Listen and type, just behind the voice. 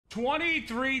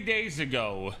23 days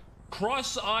ago,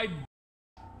 cross-eyed,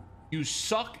 you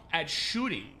suck at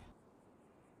shooting.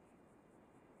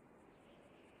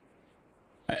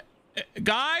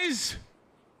 Guys?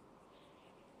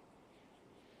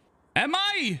 Am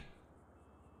I?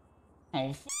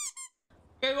 Oh,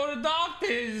 I go to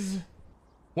doctors.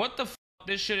 What the f?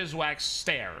 This shit is wax.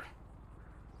 Stare.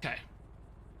 Okay.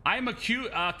 I'm a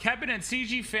cute Kevin and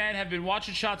CG fan, have been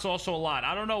watching Shotz also a lot.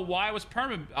 I don't know why I was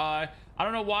I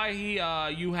don't know why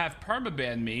you have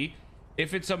permabanned me.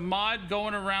 If it's a mod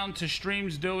going around to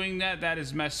streams doing that, that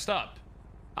is messed up.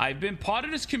 I've been part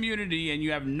of this community and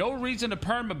you have no reason to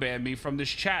permaban me from this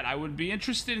chat. I would be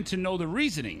interested to know the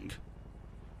reasoning.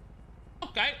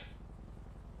 Okay.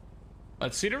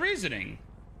 Let's see the reasoning.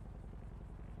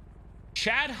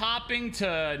 Chat hopping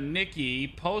to Nikki,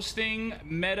 posting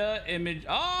meta image.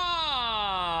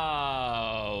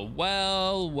 Oh,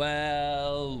 well.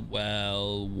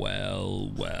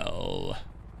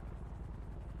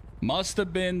 Must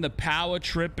have been the power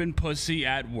tripping pussy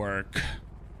at work.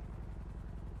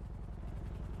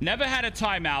 Never had a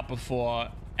timeout before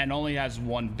and only has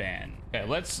one ban. Okay,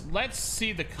 let's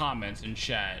see the comments in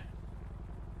chat.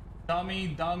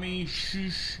 Dummy,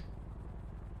 shush.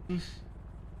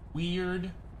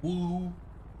 Weird, woo.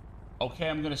 Okay,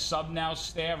 I'm gonna sub now.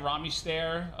 Stare, Rami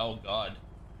stare. Oh god.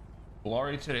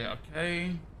 Glory to the,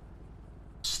 okay.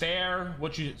 Stare,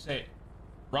 what you say?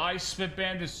 Rise spit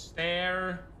bandit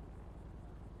stare.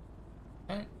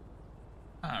 Okay.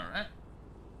 Alright.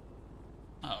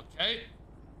 Okay.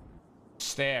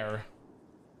 Stare.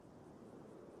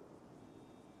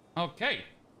 Okay.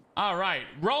 Alright.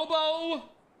 Robo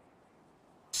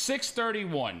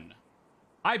 631.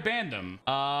 I banned him.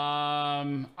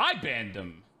 I banned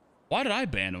him. Why did I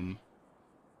ban him?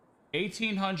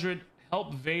 1800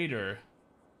 help Vader.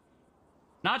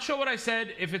 Not sure what I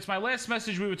said. If it's my last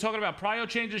message, we were talking about prio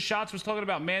changes. Shotz was talking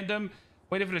about Mandem.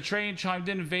 Waited for the train. Chimed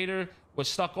in. Vader was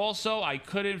stuck also. I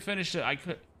couldn't finish it.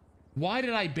 Why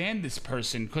did I ban this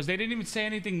person? Because they didn't even say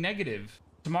anything negative.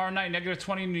 Tomorrow night,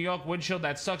 -20 in New York. Windshield.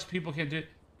 That sucks. People can't do it.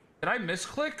 Did I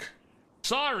misclick?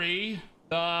 Sorry.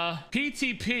 The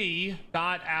PTP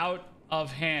got out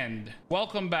of hand.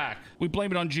 Welcome back. We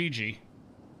blame it on Gigi.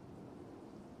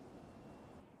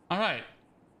 All right.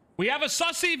 We have a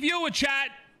sussy viewer,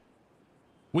 chat.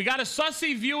 We got a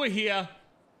sussy viewer here.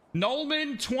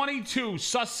 Nolman22.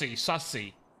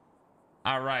 Sussy.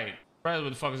 All right. What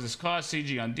the fuck is this car?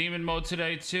 CG on demon mode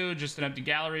today, too. Just an empty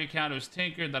gallery account. It was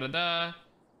tinkered.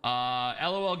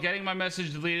 LOL, getting my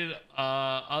message deleted.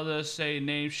 Others say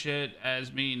name shit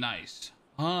as me. Nice.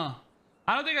 Huh.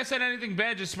 I don't think I said anything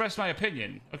bad, just express my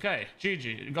opinion. Okay,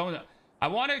 GG. I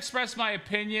want to express my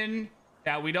opinion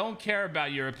that we don't care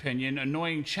about your opinion.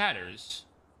 Annoying chatters.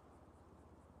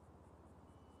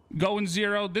 Going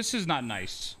zero. This is not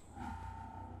nice.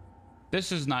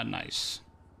 This is not nice.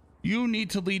 You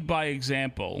need to lead by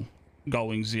example.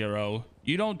 Going zero.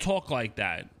 You don't talk like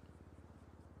that.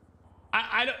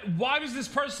 Why was this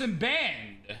person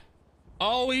banned?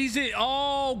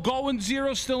 Oh, going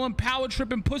zero still in power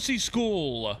tripping pussy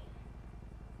school.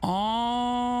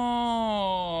 Oh,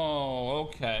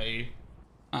 okay.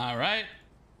 All right.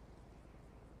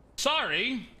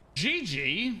 Sorry.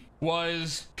 Gigi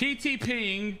was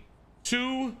PTPing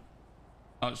too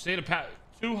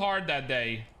hard that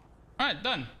day. All right,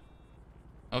 done.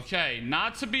 Okay,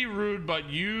 not to be rude, but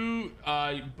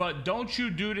don't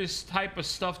you do this type of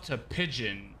stuff to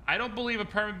Pigeon. I don't believe a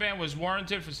permanent ban was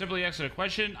warranted for simply asking a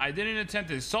question. I didn't intend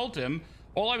to insult him.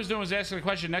 All I was doing was asking a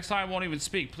question. Next time I won't even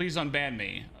speak. Please unban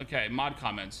me. Okay, mod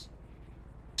comments.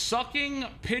 Sucking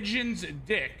Pigeon's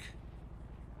dick.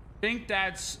 Think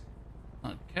that's...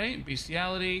 Okay,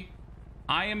 bestiality.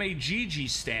 I am a Gigi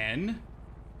stan.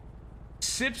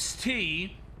 Sips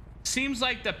tea. Seems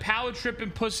like the power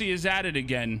tripping pussy is at it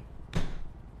again.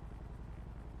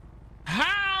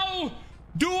 How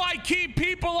do I keep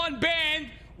people unbanned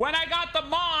when I got the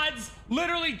mods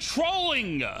literally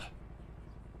trolling?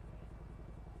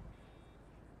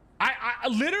 I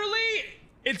literally,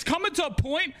 it's coming to a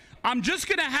point, I'm just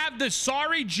gonna have the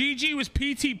sorry Gigi was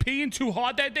PTPing too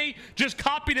hard that day just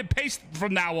copied and paste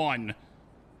from now on.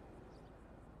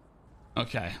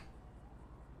 Okay.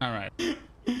 All right.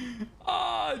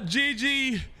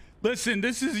 Gigi, listen,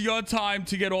 this is your time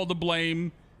to get all the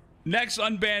blame. Next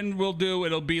unban we'll do,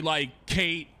 it'll be like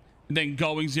Kate, then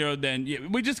going zero, then yeah,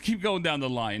 we just keep going down the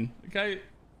line. Okay.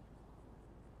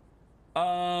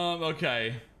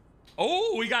 Okay.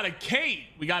 Oh, we got a Kate.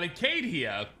 We got a Kate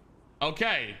here.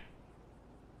 Okay.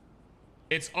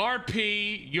 It's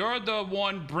RP. You're the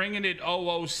one bringing it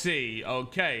OOC.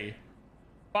 Okay.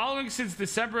 Following since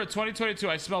December of 2022,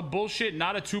 I smell bullshit,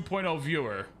 not a 2.0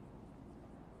 viewer.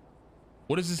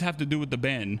 What does this have to do with the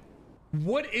ban?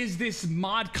 What is this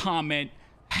mod comment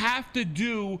have to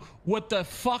do with the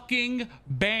fucking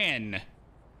ban?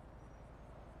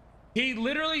 He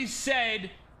literally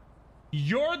said,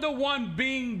 you're the one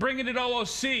bringing it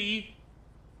OOC.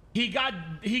 He got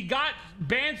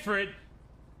banned for it.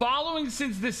 Following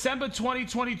since December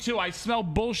 2022. I smell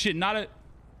bullshit, not a...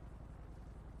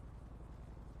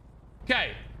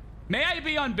 Okay. May I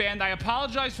be unbanned? I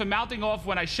apologize for mouthing off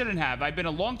when I shouldn't have. I've been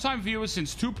a longtime viewer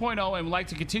since 2.0 and would like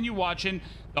to continue watching.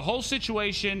 The whole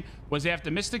situation was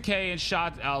after Mr. K and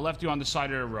Shot left you on the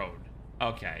side of the road.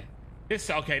 Okay. This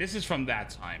is from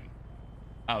that time.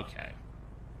 Okay.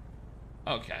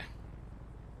 Okay.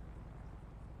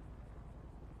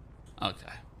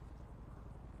 Okay.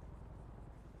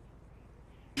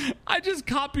 I just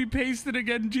copy pasted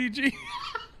again, GG.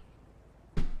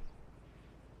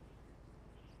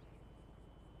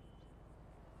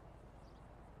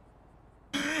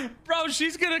 Bro,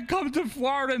 she's gonna come to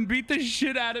Florida and beat the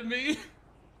shit out of me.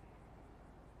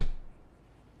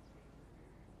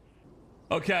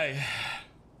 Okay.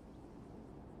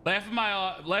 Left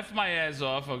my ass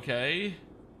off, okay.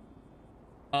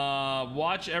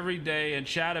 Watch every day and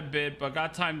chat a bit, but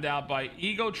got timed out by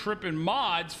ego tripping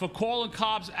mods for calling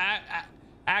cops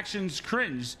actions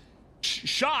cringe.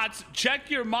 Shots, check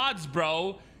your mods,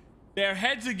 bro. Their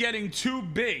heads are getting too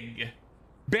big.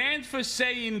 Banned for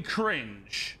saying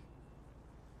cringe.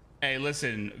 Hey,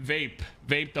 listen,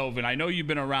 Vape Doven, I know you've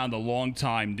been around a long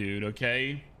time, dude,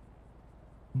 okay?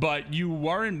 But you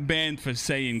weren't banned for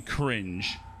saying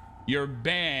cringe. You're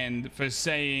banned for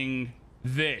saying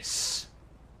this.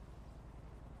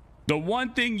 The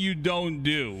one thing you don't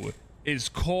do is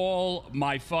call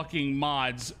my fucking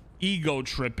mods ego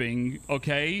tripping,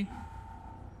 okay?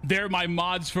 They're my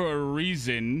mods for a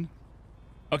reason.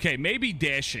 Okay, maybe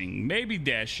dashing. Maybe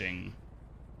dashing.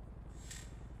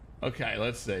 Okay,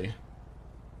 let's see.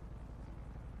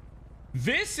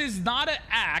 This is not an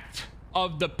act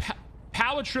of the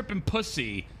power tripping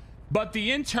pussy, but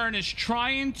the intern is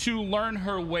trying to learn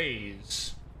her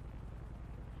ways.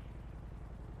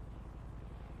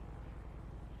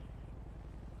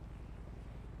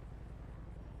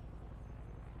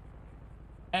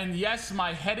 And yes,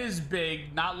 my head is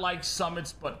big, not like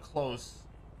Summit's, but close.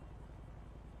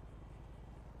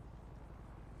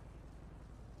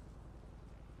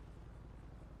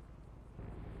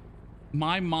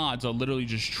 My mods are literally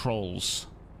just trolls.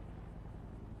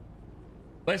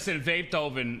 Listen, Vape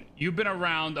Doven, you've been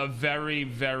around a very,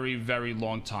 very, very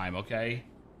long time, okay?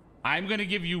 I'm gonna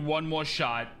give you one more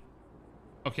shot,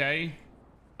 okay?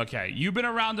 Okay, you've been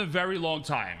around a very long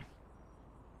time.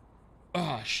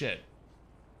 Oh, shit.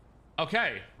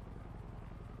 Okay.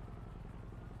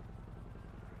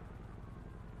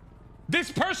 This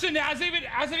person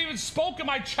hasn't even spoken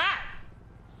my chat.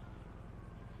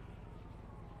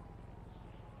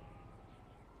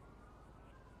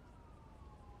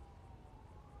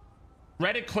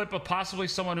 Reddit clip of possibly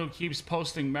someone who keeps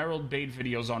posting Merrill bait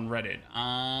videos on Reddit.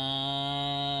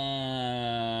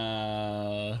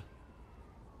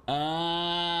 Oh,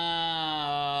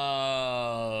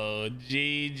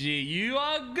 GG, you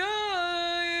are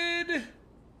good.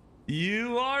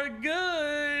 You are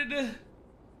good.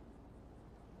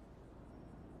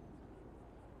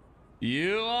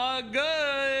 You are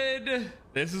good.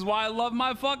 This is why I love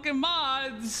my fucking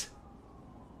mods.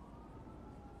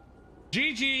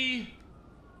 GG.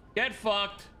 Get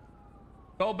fucked.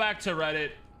 Go back to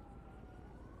Reddit.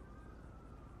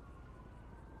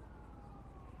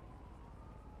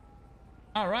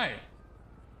 All right.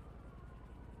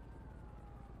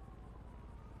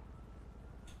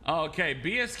 Okay,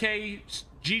 BSK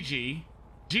GG.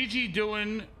 GG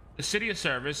doing the city of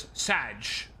service. Sag.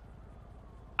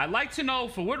 I'd like to know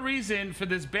for what reason for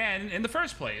this ban in the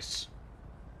first place.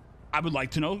 I would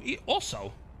like to know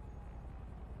also.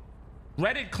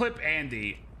 Reddit clip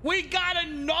Andy. We got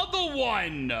another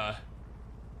one.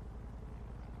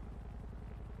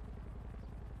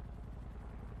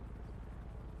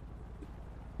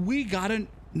 We got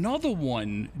another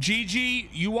one. GG,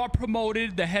 you are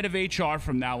promoted the head of HR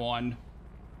from now on.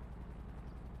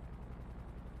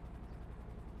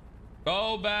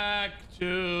 Go back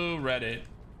to Reddit.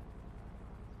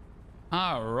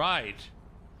 All right.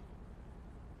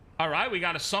 All right, we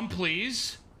got a some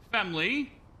please.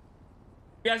 Family.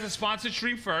 You guys a sponsored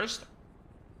stream first.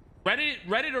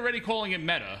 Reddit already calling it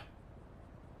meta.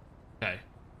 Okay.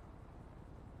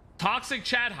 Toxic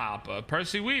chat hopper,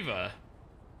 Percy Weaver.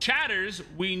 Chatters,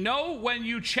 we know when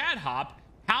you chat hop,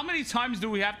 how many times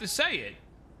do we have to say it?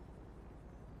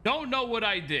 Don't know what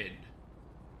I did.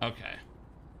 Okay.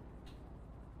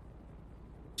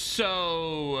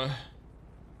 So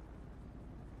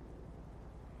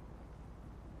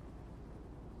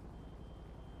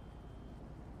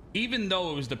even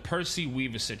though it was the Percy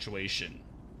Weaver situation,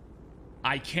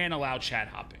 I can't allow chat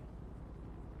hopping.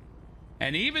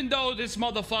 And even though this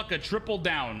motherfucker tripled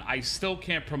down, I still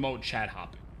can't promote chat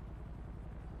hopping.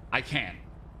 I can't.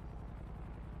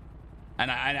 And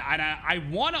I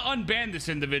want to unban this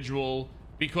individual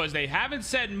because they haven't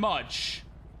said much,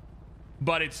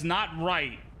 but it's not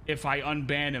right if I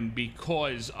unban him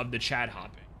because of the chat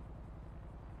hopping.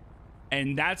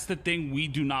 And that's the thing we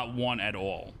do not want at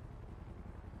all.